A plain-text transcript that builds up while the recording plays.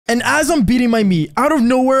And as I'm beating my meat, out of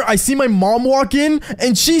nowhere, I see my mom walk in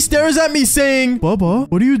and she stares at me saying,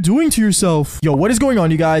 Bubba, what are you doing to yourself? Yo, what is going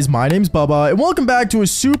on, you guys? My name's Bubba and welcome back to a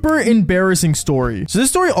super embarrassing story. So this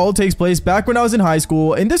story all takes place back when I was in high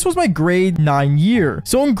school and this was my grade 9 year.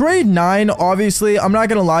 So in grade 9, obviously, I'm not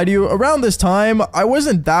gonna lie to you, around this time, I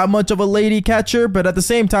wasn't that much of a lady catcher, but at the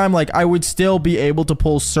same time, like I would still be able to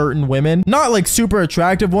pull certain women. Not like super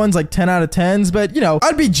attractive ones, like 10 out of 10s, but you know,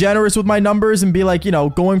 I'd be generous with my numbers and be like, you know,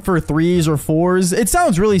 going for 3s or 4s. It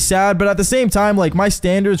sounds really sad, but at the same time, like my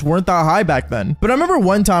standards weren't that high back then. But I remember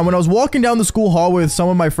one time when I was walking down the school hallway with some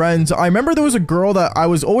of my friends, I remember there was a girl that I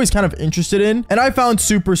was always kind of interested in and I found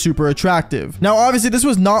super attractive. Now, obviously, this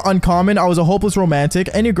was not uncommon. I was a hopeless romantic.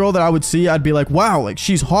 Any girl that I would see, I'd be like, wow, like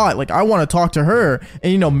she's hot. Like I want to talk to her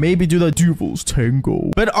and, you know, maybe do the devil's tango.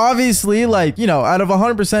 But obviously, like, you know, out of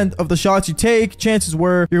 100% of the shots you take, chances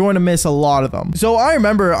were you're going to miss a lot of them. So I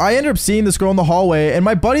remember I ended up seeing this girl in the hallway and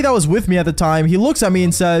my buddy that was with me at the time, he looks at me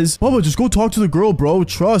and says, Bubba, just go talk to the girl, bro.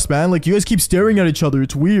 Trust, man. Like you guys keep staring at each other.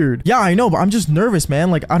 It's weird. Yeah, I know, but I'm just nervous, man.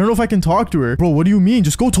 Like I don't know if I can talk to her. Bro, what do you mean?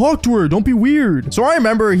 Just go talk to her. Don't be weird. So I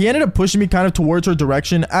remember he ended up pushing me kind of towards her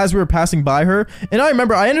direction as we were passing by her. And I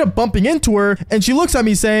remember I ended up bumping into her and she looks at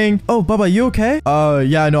me saying, oh, Bubba, you okay?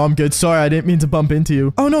 Yeah, no, I'm good. Sorry, I didn't mean to bump into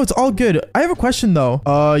you. Oh, no, it's all good. I have a question though.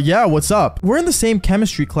 Yeah, what's up? We're in the same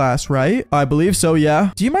chemistry class, right? I believe so,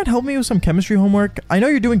 yeah. Do you mind helping me with some chemistry homework? I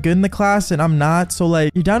know you're doing good in the class and I'm not. So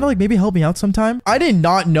like, you're down to like maybe help me out sometime? I did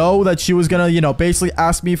not know that she was gonna, you know, basically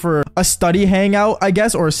ask me for a study hangout, I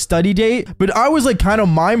guess, or a study date. But I was like kind of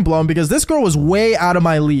mind blown because this girl was way out of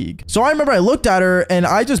my league. So I remember I looked at her and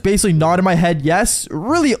I just basically nodded my head yes,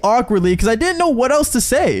 really awkwardly because I didn't know what else to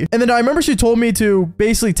say. And then I remember she told me to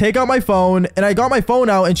basically take out my phone and I got my phone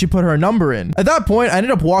out and she put her number in. At that point, I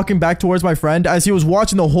ended up walking back towards my friend as he was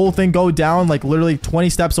watching the whole thing go down like literally 20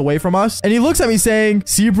 steps away from us. And he looks at me saying,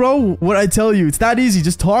 see, bro, what I tell you, it's that easy.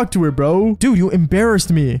 Just talk to her, bro. Dude, you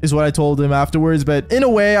embarrassed me is what I told him afterwards. But in a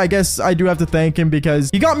way, I guess I do have to thank him because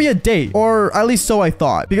he got me a date, or at least so I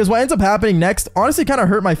thought, because what ends up happening next honestly kind of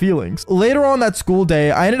hurt my feelings. Later on that school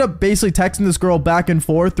day, I ended up basically texting this girl back and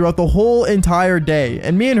forth throughout the whole entire day.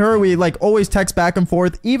 And me and her, we like always text back and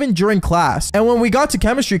forth even during class. And when we got to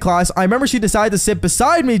chemistry class, I remember she decided to sit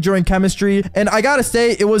beside me during chemistry. And I gotta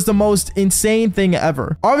say, it was the most insane thing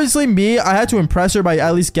ever. Obviously me, I had to impress her by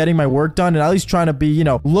at least getting my work done and at least trying to be, you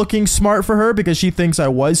know, looking smart for her because she thinks I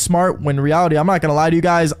was smart when in reality, I'm not gonna lie to you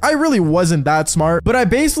guys, I really wasn't that smart. But I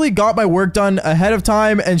basically got my work done ahead of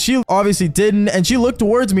time and she obviously didn't. And she looked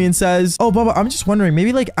towards me and says, oh, Bubba, I'm just wondering,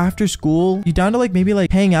 maybe like after school, you down to like maybe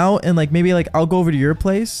like hang out and like maybe like I'll go over to your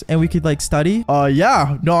place and we could like study?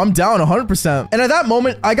 Yeah, no, I'm down 100%. And at that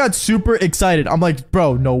moment, I got super excited. I'm like,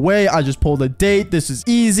 bro, no way. I just pulled a date. This is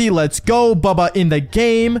easy. Let's go, Bubba in the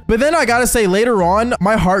game. But then I gotta say later on,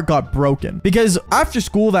 my heart got broken because after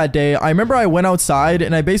school that day, I remember I went outside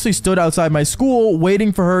and I basically stood outside my school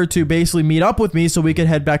waiting for her to basically meet up with me so we could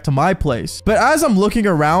head back to my place. But as I'm looking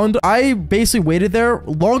around, I basically waited there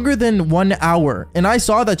longer than 1 hour and I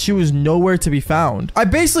saw that she was nowhere to be found. I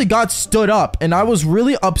basically got stood up and I was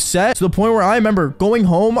really upset to the point where I remember going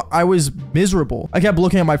home, I was miserable. I kept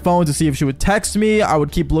looking at my phone to see if she would text me. I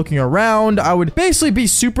would keep looking around. I would basically be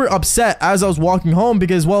super upset as I was walking home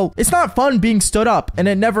because, well, it's not fun being stood up and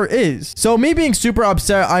it never is. So me being super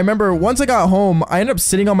upset, I remember once I got home, I ended up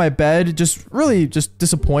sitting on my bed, just really just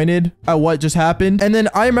disappointed at what just happened. And then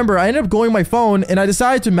I remember I ended up going on my phone and I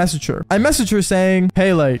decided to message her. I messaged her saying,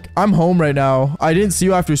 hey, like, I'm home right now. I didn't see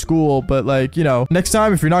you after school, but like, you know, next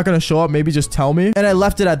time if you're not going to show up, maybe just tell me. And I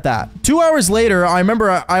left it at that. 2 hours later, I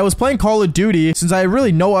remember I was playing Call of Duty since I had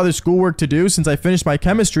really no other schoolwork to do since I finished my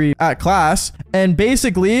chemistry at class. And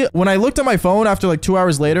basically, when I looked at my phone after like 2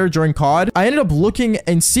 hours later during COD, I ended up looking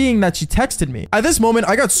and seeing that she texted me. At this moment,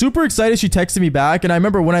 I got super excited she texted me back. And I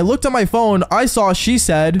remember when I looked at my phone, I saw she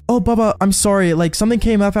said, oh, Bubba, I'm sorry. Like something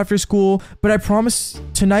came up after school, but I promise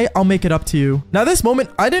tonight I'll make it up to you. Now, this moment,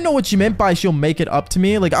 I didn't know what she meant by she'll make it up to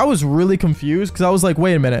me. Like I was really confused because I was like,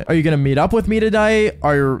 wait a minute. Are you going to meet up with me tonight?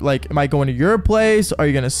 Are you like, am I going to your place? Are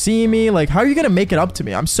you going to see me? Like, how are you going to make it up to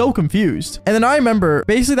me? I'm so confused. And then I remember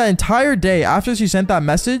basically that entire day after she sent that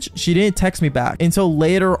message, she didn't text me back until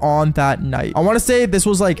later on that night. I want to say this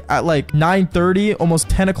was like at like 9:30, almost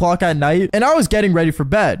 10 o'clock at night. And I was getting ready for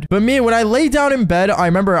bed. But me, when I lay down in bed, I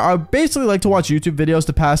remember I basically like to watch YouTube videos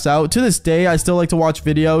to pass out. To this day, I still like to watch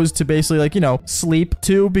videos to basically like, you know, sleep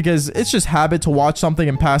too, because it's just habit to watch something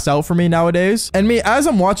and pass out for me nowadays. And me, as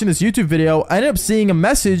I'm watching this YouTube video, I ended up seeing a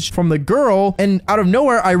message from the girl. And out of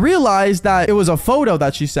nowhere, I realized that it was a photo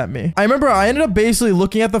that she sent me. I remember I ended up basically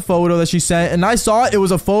looking at the photo that she sent and I saw it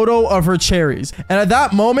was a photo of her cherries. And at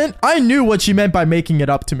that moment, I knew what she meant meant by making it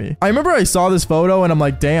up to me. I remember I saw this photo and I'm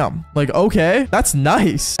like, damn, like, okay, that's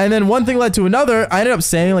nice. And then one thing led to another. I ended up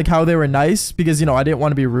saying like how they were nice because, you know, I didn't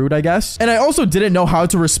want to be rude, I guess. And I also didn't know how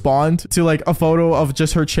to respond to like a photo of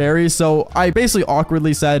just her cherries. So I basically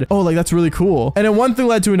awkwardly said, oh, like, that's really cool. And then one thing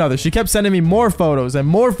led to another. She kept sending me more photos and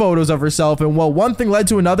more photos of herself. And well, one thing led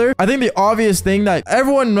to another. I think the obvious thing that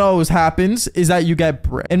everyone knows happens is that you get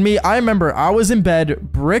bricked. And me, I remember I was in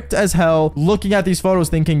bed, bricked as hell, looking at these photos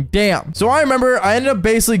thinking, damn. So I remember I ended up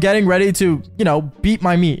basically getting ready to, you know, beat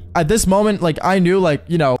my meat. At this moment, like, I knew, like,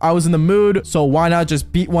 you know, I was in the mood, so why not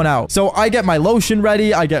just beat one out? So I get my lotion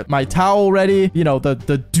ready, I get my towel ready, you know, the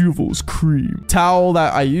Devil's Cream towel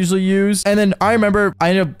that I usually use. And then I remember I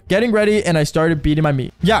ended up getting ready and I started beating my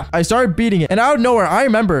meat. Yeah, I started beating it. And out of nowhere, I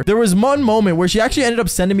remember there was one moment where she actually ended up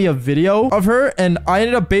sending me a video of her, and I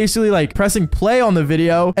ended up basically like pressing play on the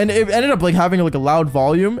video, and it ended up like having like a loud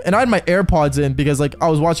volume, and I had my AirPods in because like I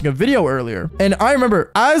was watching a video earlier. And I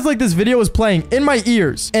remember as like this video was playing in my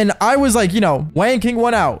ears and I was like, you know, wanking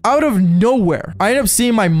one out of nowhere, I ended up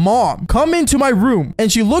seeing my mom come into my room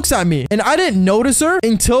and she looks at me, and I didn't notice her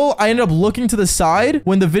until I ended up looking to the side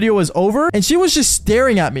when the video was over, and she was just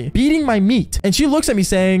staring at me, beating my meat. And she looks at me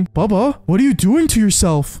saying, Bubba, what are you doing to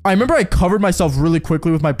yourself? I remember I covered myself really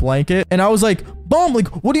quickly with my blanket and I was like, Mom, like,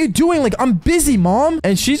 what are you doing? Like, I'm busy, Mom.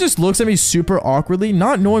 And she just looks at me super awkwardly,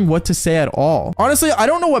 not knowing what to say at all. Honestly, I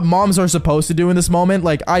don't know what moms are supposed to do in this moment.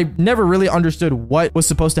 Like, I never really understood what was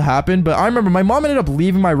supposed to happen, but I remember my mom ended up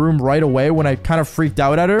leaving my room right away when I kind of freaked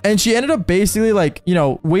out at her. And she ended up basically like, you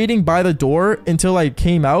know, waiting by the door until I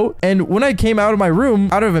came out. And when I came out of my room,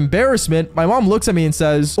 out of embarrassment, my mom looks at me and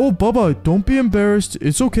says, oh, Bubba, don't be embarrassed.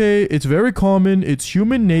 It's okay. It's very common. It's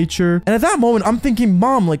human nature. And at that moment, I'm thinking,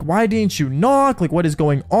 Mom, like, why didn't you knock? Like, what is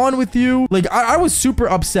going on with you? Like, I was super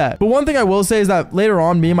upset. But one thing I will say is that later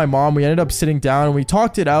on, me and my mom, we ended up sitting down and we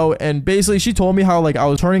talked it out. And basically she told me how like I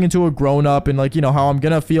was turning into a grown-up and like, you know, how I'm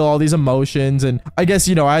gonna feel all these emotions. And I guess,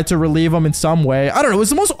 you know, I had to relieve them in some way. I don't know. It's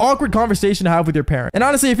the most awkward conversation to have with your parent. And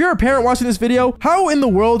honestly, if you're a parent watching this video, how in the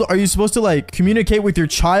world are you supposed to like communicate with your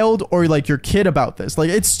child or like your kid about this? Like,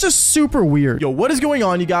 it's just super weird. Yo, what is going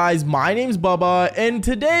on, you guys? My name's Bubba, and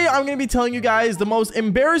today I'm gonna be telling you guys the most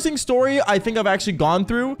embarrassing story I think I've actually gone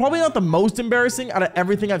through. Probably not the most embarrassing out of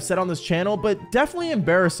everything I've said on this channel, but definitely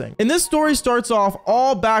embarrassing. And this story starts off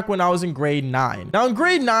all back when I was in grade 9. Now in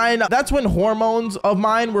grade 9, that's when hormones of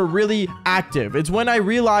mine were really active. It's when I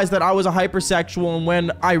realized that I was a hypersexual, and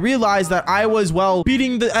when I realized that I was, well,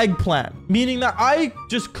 beating the eggplant, meaning that I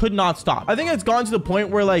just could not stop. I think it's gone to the point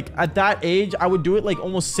where like at that age, I would do it like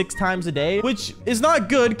almost 6 times a day, which is not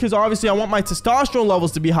good because obviously I want my testosterone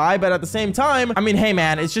levels to be high, but at the same time, I mean, hey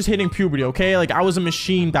man, it's just hitting puberty, okay? Like, I was a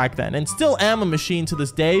machine back then and still am a machine to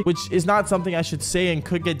this day, which is not something I should say and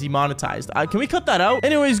could get demonetized. Can we cut that out?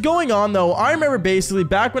 Anyways, going on though, I remember basically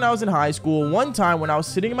back when I was in high school, one time when I was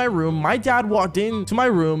sitting in my room, my dad walked into my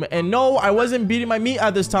room, and no, I wasn't beating my meat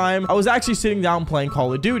at this time. I was actually sitting down playing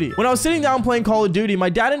Call of Duty. When I was sitting down playing Call of Duty, my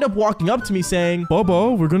dad ended up walking up to me saying,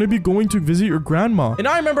 Bubba, we're gonna be going to visit your grandma. And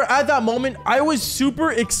I remember at that moment, I was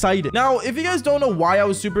super excited. Now, if you guys don't know why I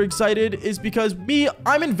was super excited, is because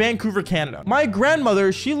I'm in Vancouver, Canada. My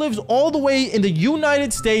grandmother, she lives all the way in the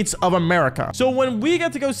United States of America. So when we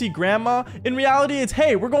get to go see grandma, in reality, it's,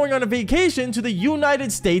 hey, we're going on a vacation to the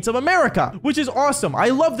United States of America, which is awesome. I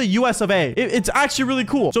love the US of A. It's actually really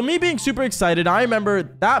cool. So me being super excited, I remember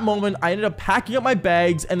that moment, I ended up packing up my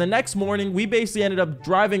bags, and the next morning, we basically ended up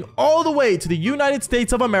driving all the way to the United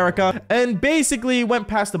States of America, and basically went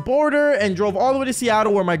past the border and drove all the way to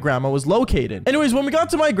Seattle where my grandma was located. Anyways, when we got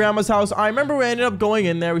to my grandma's house, I remember we ended up going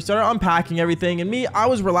in there, we started unpacking everything, and me, I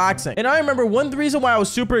was relaxing. And I remember one reason why I was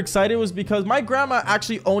super excited was because my grandma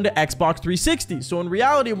actually owned an Xbox 360. So in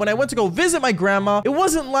reality, when I went to go visit my grandma, it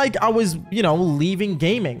wasn't like I was, you know, leaving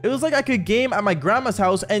gaming. It was like I could game at my grandma's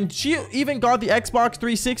house, and she even got the Xbox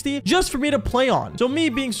 360 just for me to play on. So me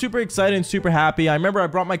being super excited and super happy, I remember I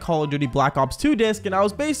brought my Call of Duty Black Ops 2 disc, and I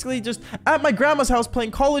was basically just at my grandma's house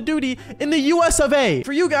playing Call of Duty in the US of A.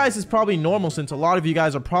 For you guys, it's probably normal since a lot of you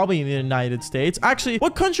guys are probably in the United States. Actually,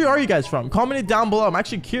 what country are you guys from? Comment it down below. I'm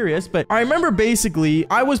actually curious, but I remember basically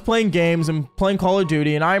I was playing games and playing Call of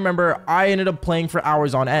Duty, and I remember I ended up playing for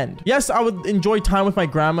hours on end. Yes, I would enjoy time with my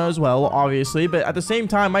grandma as well, obviously, but at the same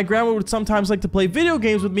time, my grandma would sometimes like to play video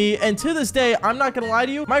games with me, and to this day, I'm not gonna lie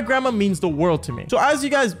to you, my grandma means the world to me. So as you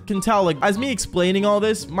guys can tell, like, as me explaining all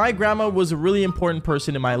this, my grandma was a really important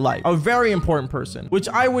person in my life, a very important person, which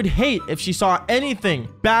I would hate if she saw anything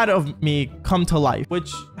bad of me come to life,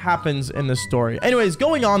 which happens in this story. Anyways,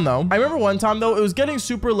 going on though, I remember one time though, it was getting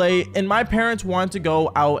super late and my parents wanted to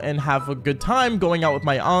go out and have a good time, going out with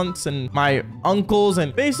my aunts and my uncles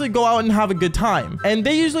and basically go out and have a good time. And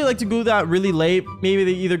they usually like to do that really late. Maybe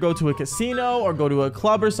they either go to a casino or go to a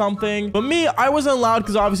club or something. But me, I wasn't allowed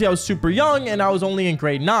because obviously I was super young and I was only in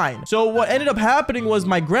grade 9. So what ended up happening was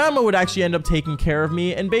my grandma would actually end up taking care of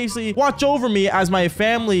me and basically watch over me as my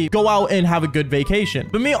family go out and have a good vacation.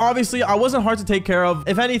 But me, obviously, I wasn't hard to take care of.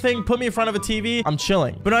 If anything, put me in front of a TV, I'm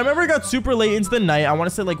chilling. But I remember it got super late into the night. I want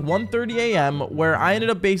to say like 1:30 a.m. where I ended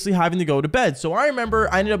up basically having to go to bed. So I remember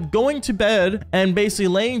I ended up going to bed and basically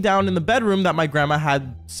laying down in the bedroom that my grandma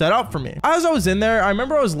had set up for me. As I was in there, I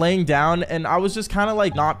remember I was laying down and I was just kind of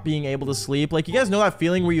like not being able to sleep. Like, you guys know that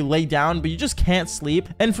feeling where you lay down, but you just can't sleep.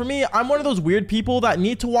 And for me, I'm one of those weird people that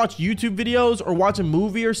need to watch YouTube videos or watch a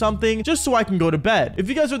movie or something just so I can go to bed. If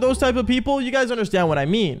you guys are those type of people, you guys understand what I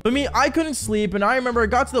mean. But me, I couldn't sleep. And I remember it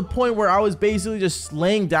got to the point where I was basically just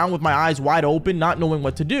laying down with my eyes wide open, not knowing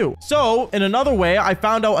what to do. So in another way, I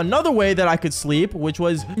found out another way that I could sleep, which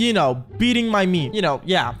was, you know, beating my meat. You know,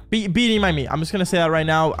 yeah, beating my meat. I'm just gonna say that right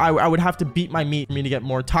now. I would have to beat my meat for me to get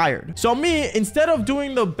more tired. So me, instead of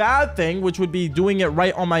doing the bad thing, which would be doing it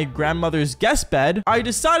right on my grandmother's guest bed, I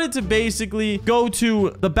decided to basically go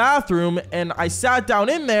to the bathroom and I sat down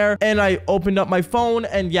in there and I opened up my phone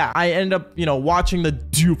and yeah, I ended up, you know, watching the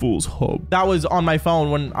Devil's Hub. That was on my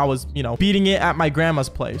phone when I was, you know, beating it at my grandma's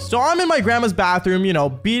place. So I'm in my grandma's bathroom, you know,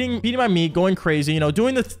 beating my meat, going crazy, you know,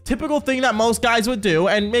 doing the typical thing that most guys would do,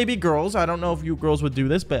 and maybe girls. I don't know if you girls would do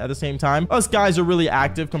this, but at the same time, us guys are really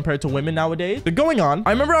active compared to women nowadays. But going on,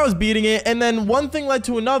 I remember I was beating it, and then one thing led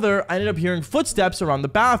to another. I ended up hearing footsteps around the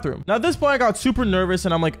bathroom. Now at this point, I got super nervous,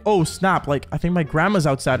 and I'm like, oh snap, like I think my grandma's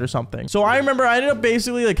outside or something. So I remember I ended up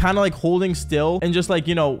basically like kind of like holding still and just like,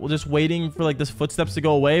 you know, just waiting for like this footsteps to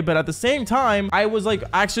go away. But at the same time, I was like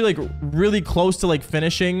actually like really close to like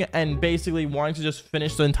finishing and basically wanting to just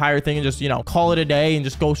finish the entire thing and just, you know, call it a day and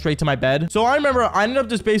just go straight to my bed. So I remember I ended up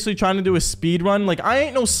just basically trying to do a speed run. Like, I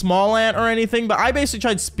ain't no small ant or anything, but I basically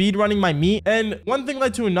tried speed running my meat, and one thing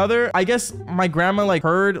led to another. I guess my grandma like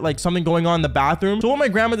heard like something going on in the bathroom. So what my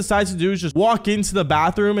grandma decides to do is just walk into the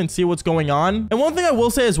bathroom and see what's going on. And one thing I will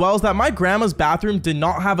say as well is that my grandma's bathroom did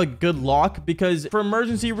not have a good lock, because for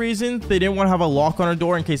emergency reasons, they didn't want to have a lock on her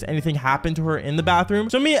door in case anything happened to her in the bathroom.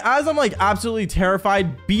 So me, as I'm like absolutely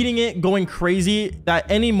terrified, beating it, going crazy, that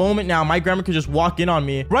any moment now my grandma could just walk in on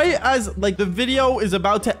me. Right as like the video is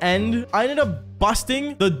about to end, I ended up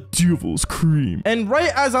busting the Devil's Cream. And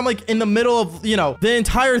right as I'm like in the middle of, you know, the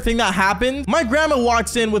entire thing that happened, my grandma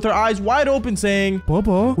walks in with her eyes wide open saying,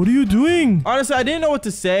 "Baba, what are you doing?" Honestly, I didn't know what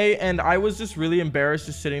to say, and I was just really embarrassed,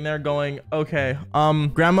 just sitting there going, okay,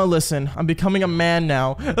 grandma, listen, I'm becoming a man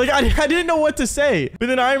now. Like, I didn't know what to say. But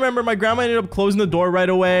then I remember my grandma ended up closing the door right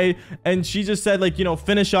away, and she just said, like, you know,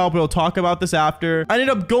 finish up, we'll talk about this after. I ended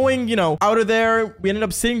up going, you know, out of there. We ended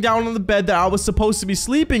up sitting down on the bed that I was supposed to be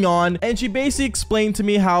sleeping on, and she basically explained to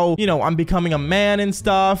me how, you know, I'm becoming a man and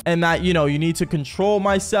stuff, and that, you know, you need to control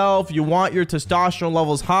myself, you want your testosterone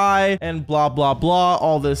levels high, and blah blah blah,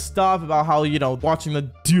 all this stuff about how, you know, watching the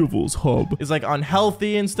Devil's Hub is like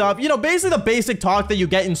unhealthy and stuff, you know, basically the basic talk that you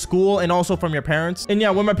get in school and also from your parents. And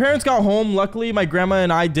yeah, when my parents got home, luckily my grandma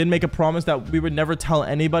and I did make a promise that we would never tell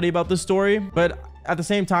anybody about this story. But at the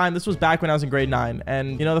same time, this was back when I was in grade 9.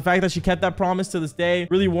 And, you know, the fact that she kept that promise to this day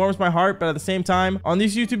really warms my heart. But at the same time, on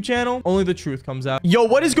this YouTube channel, only the truth comes out. Yo,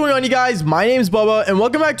 what is going on, you guys? My name is Bubba, and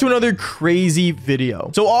welcome back to another crazy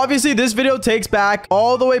video. So obviously, this video takes back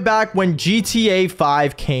all the way back when GTA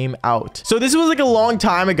 5 came out. So this was like a long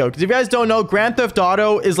time ago. Because if you guys don't know, Grand Theft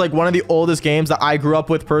Auto is like one of the oldest games that I grew up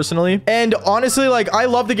with personally. And honestly, like, I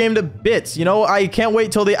love the game to bits. You know, I can't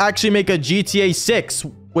wait till they actually make a GTA 6,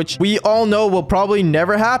 which we all know will probably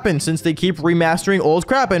never happen since they keep remastering old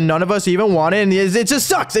crap and none of us even want it, and it just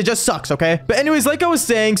sucks. It just sucks, okay? But anyways, like I was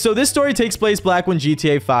saying, so this story takes place back when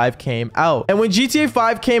GTA 5 came out. And when GTA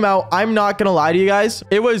 5 came out, I'm not gonna lie to you guys,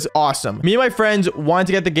 it was awesome. Me and my friends wanted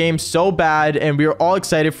to get the game so bad, and we were all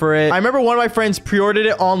excited for it. I remember one of my friends pre-ordered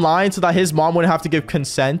it online so that his mom wouldn't have to give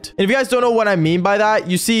consent. And if you guys don't know what I mean by that,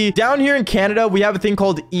 you see, down here in Canada, we have a thing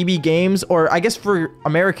called EB Games, or I guess for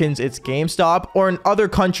Americans, it's GameStop, or in other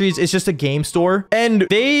countries, it's just a game store. And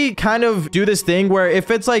they kind of do this thing where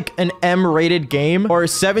if it's like an M-rated game or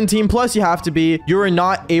 17 plus you have to be, you're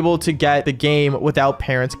not able to get the game without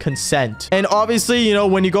parents' consent. And obviously, you know,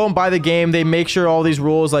 when you go and buy the game, they make sure all these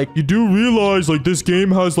rules, like, you do realize like this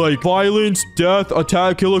game has like violence, death,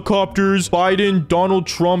 attack helicopters, Biden, Donald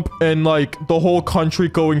Trump, and like the whole country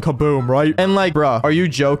going kaboom, right? And like, bruh, are you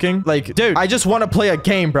joking? Like, dude, I just want to play a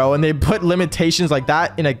game, bro, and they put limitations like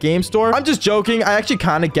that in a game store. I'm just joking. I actually kind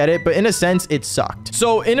kind of get it, but in a sense, it sucked.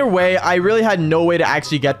 So in a way, I really had no way to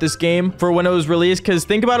actually get this game for when it was released, because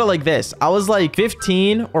think about it like this. I was like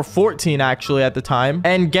 15 or 14 actually at the time,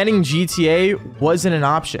 and getting GTA wasn't an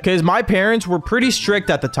option because my parents were pretty strict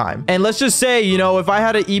at the time. And let's just say, you know, if I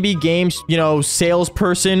had an EB Games, you know,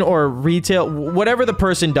 salesperson or retail, whatever the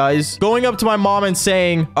person does, going up to my mom and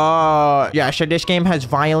saying, yeah, sure, this game has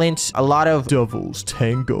violence, a lot of Devil's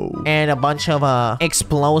Tango, and a bunch of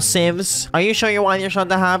explosives. Are you sure you want your son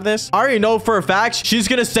to have this? I already know for a fact she's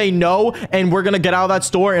gonna say no, and we're gonna get out of that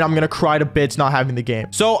store, and I'm gonna cry to bits not having the game.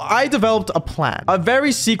 So I developed a plan, a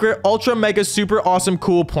very secret, ultra mega super awesome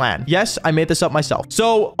cool plan. Yes, I made this up myself.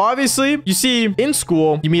 So obviously, you see, in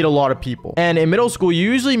school you meet a lot of people, and in middle school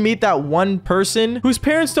you usually meet that one person whose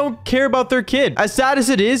parents don't care about their kid. As sad as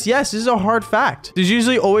it is, yes, this is a hard fact. There's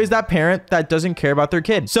usually always that parent that doesn't care about their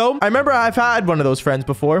kid. So I remember I've had one of those friends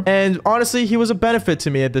before, and honestly, he was a benefit to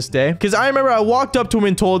me at this day, because I remember I walked up to him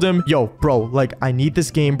and told him, yo, bro, like, I need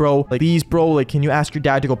this game, bro. Like, please, bro, like, can you ask your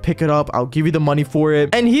dad to go pick it up? I'll give you the money for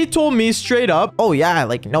it. And he told me straight up, oh yeah,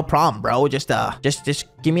 like, no problem, bro. Just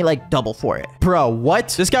give me like double for it. Bro, what?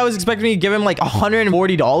 This guy was expecting me to give him like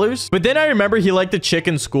 $140. But then I remember he liked the chick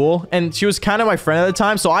in school, and she was kind of my friend at the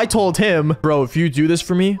time. So I told him, bro, if you do this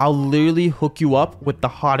for me, I'll literally hook you up with the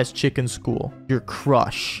hottest chick in school, your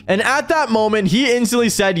crush. And at that moment, he instantly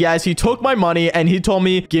said yes. He took my money and he told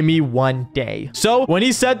me, give me 1 day. So when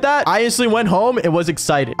he said that, I instantly went home and was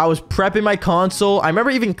excited. I was prepping my console. I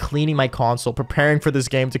remember even cleaning my console, preparing for this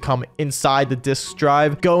game to come inside the disk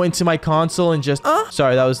drive, go into my console and just,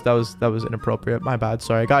 sorry, that was inappropriate. My bad.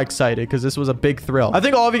 Sorry. I got excited because this was a big thrill. I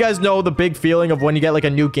think all of you guys know the big feeling of when you get like a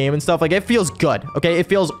new game and stuff. Like, it feels good. Okay. It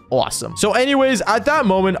feels awesome. So anyways, at that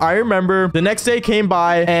moment, I remember the next day came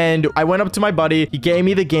by and I went up to my buddy. He gave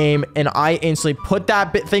me the game and I instantly put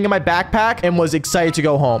that thing in my backpack and was excited to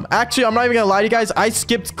go home. Actually, I'm not even gonna lie to you guys. I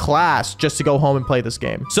skipped class just to go home and play this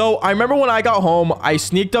game. So I remember when I got home, I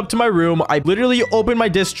sneaked up to my room. I literally opened my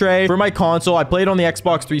disc tray for my console. I played on the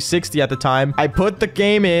Xbox 360 at the time. I put the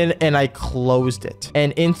game in and I closed it.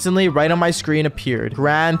 And instantly right on my screen appeared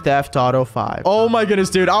Grand Theft Auto 5. Oh my goodness,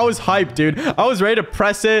 dude. I was hyped, dude. I was ready to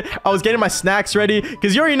press it. I was getting my snacks ready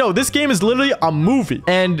because you already know this game is literally a movie.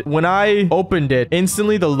 And when I opened it,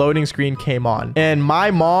 instantly the loading screen came on and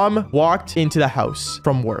my mom walked into the house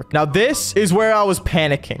from work. Now this is where I was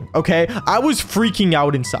panicking. Okay. I was freaking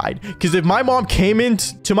out inside because if my mom came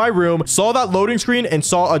into my room, saw that loading screen and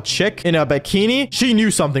saw a chick in a bikini, she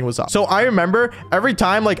knew something was up. So I remember every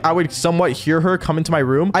time like I would somewhat hear her come into my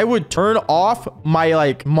room, I would turn off my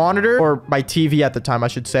like monitor or my TV at the time, I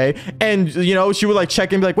should say. And you know, she would like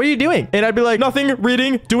check and be like, what are you doing? And I'd be like, nothing,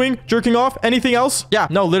 reading, doing, jerking off, anything else? Yeah,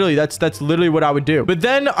 no, literally that's literally what I would do. But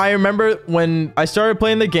then I remember when I started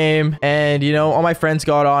playing the game and, you know, all my friends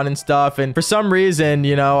got on and stuff. And for some reason,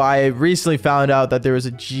 you know, I recently found out that there was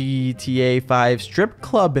a GTA 5 strip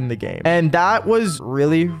club in the game. And that was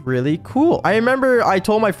really, really cool. I remember I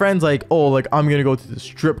told my friends like, oh, like I'm gonna go to the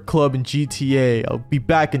strip club in GTA. I'll be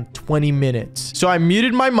back in 20 minutes. So I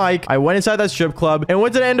muted my mic. I went inside that strip club. And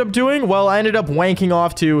what did I end up doing? Well, I ended up wanking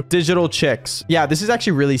off to digital chicks. Yeah, this is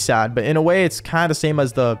actually really sad, but in a way, it's kind of the same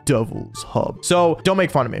as the Devil's Hub. So don't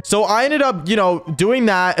make fun of me. So I ended up, you know, doing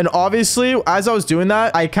that. And obviously, as I was doing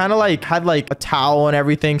that, I kind of like had like a towel and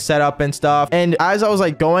everything set up and stuff. And as I was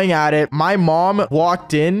like going at it, my mom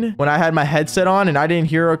walked in when I had my headset on and I didn't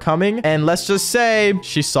hear her coming. And let's just say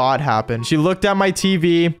she saw it happen. She looked at my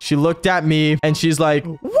TV. She looked at me and she's like,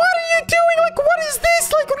 what are you doing? Like, what is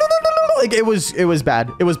this? Like, like it was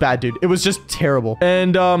bad. It was bad, dude. It was just terrible.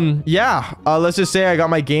 And yeah, let's just say I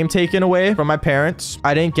got my game taken away from my parents.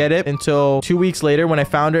 I didn't get it until 2 weeks later when I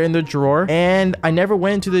found her in the drawer, and I never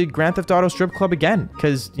went into the Grand Theft Auto strip club again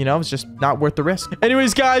because, you know, it's just not worth the risk.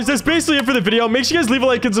 Anyways, guys, that's basically it for the video. Make sure you guys leave a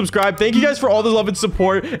like and subscribe. Thank you guys for all the love and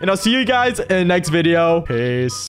support, and I'll see you guys in the next video. Peace.